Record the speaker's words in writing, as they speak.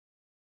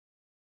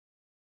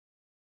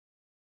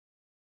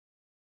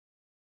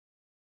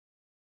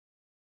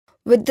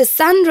With the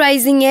sun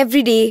rising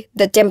every day,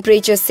 the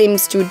temperature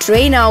seems to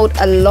drain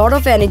out a lot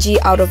of energy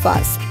out of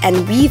us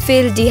and we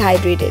feel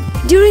dehydrated.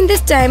 During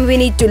this time, we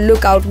need to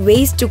look out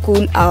ways to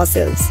cool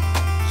ourselves.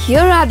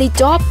 Here are the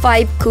top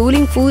 5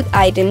 cooling food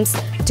items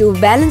to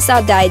balance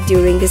our diet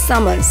during the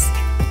summers.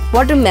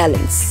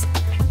 Watermelons.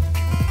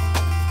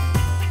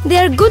 They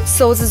are good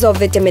sources of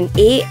vitamin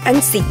A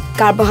and C,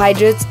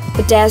 carbohydrates,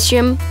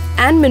 potassium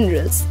and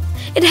minerals.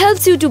 It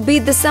helps you to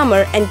beat the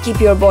summer and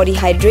keep your body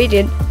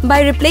hydrated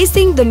by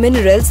replacing the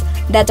minerals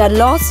that are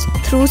lost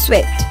through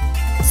sweat.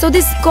 So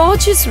this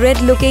gorgeous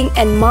red-looking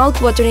and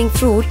mouth-watering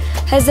fruit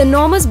has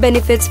enormous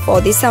benefits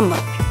for the summer.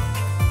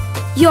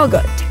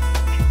 Yogurt.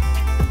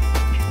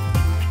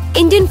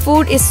 Indian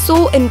food is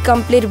so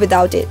incomplete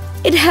without it.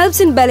 It helps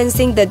in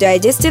balancing the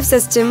digestive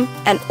system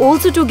and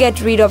also to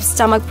get rid of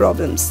stomach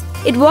problems.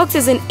 It works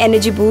as an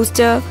energy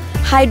booster,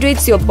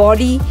 hydrates your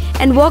body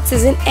and works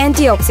as an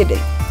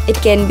antioxidant. It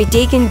can be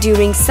taken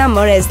during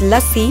summer as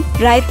lassi,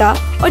 raita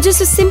or just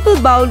a simple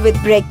bowl with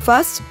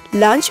breakfast,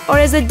 lunch or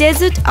as a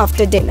dessert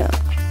after dinner.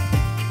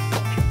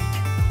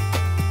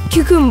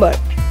 Cucumber.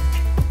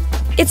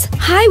 Its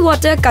high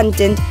water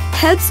content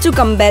helps to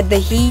combat the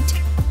heat,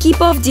 keep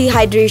off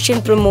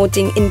dehydration,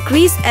 promoting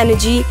increased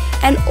energy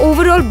and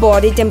overall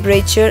body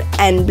temperature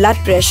and blood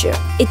pressure.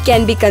 It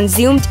can be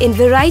consumed in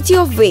variety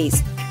of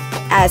ways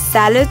as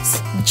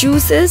salads,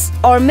 juices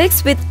or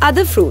mixed with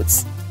other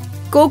fruits.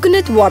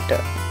 Coconut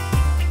water.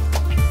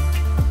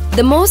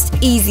 The most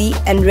easy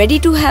and ready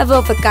to have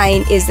of a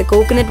kind is the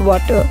coconut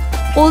water,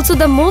 also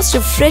the most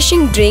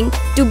refreshing drink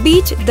to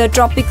beat the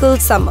tropical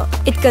summer.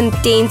 It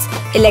contains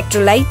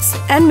electrolytes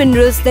and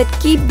minerals that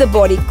keep the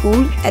body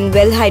cool and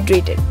well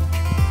hydrated.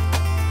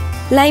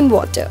 Lime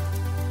water.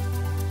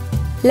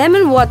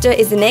 Lemon water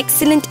is an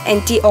excellent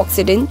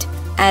antioxidant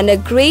and a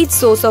great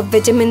source of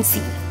vitamin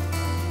C.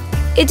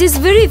 It is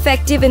very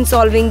effective in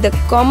solving the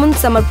common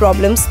summer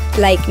problems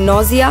like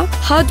nausea,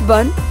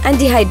 heartburn and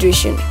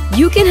dehydration.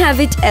 You can have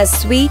it as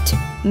sweet,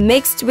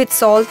 mixed with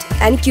salt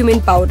and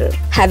cumin powder.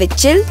 Have it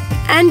chilled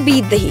and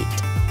beat the heat.